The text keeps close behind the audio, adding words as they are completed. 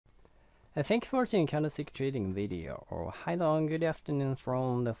Thank you for watching candlestick trading video. Hi long, good afternoon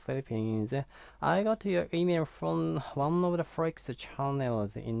from the Philippines. I got your email from one of the Forex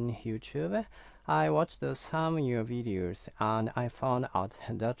channels in YouTube. I watched some of your videos and I found out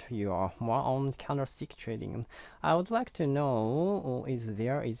that you are more on candlestick trading. I would like to know if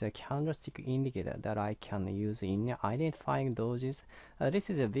there is a candlestick indicator that I can use in identifying dojis. This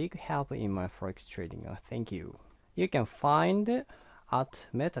is a big help in my Forex trading. Thank you. You can find at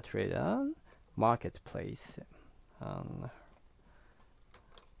MetaTrader marketplace.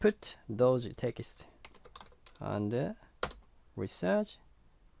 Put doji text and research.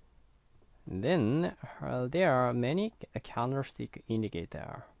 Then there are many candlestick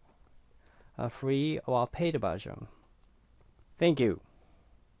indicator, free or paid version. Thank you.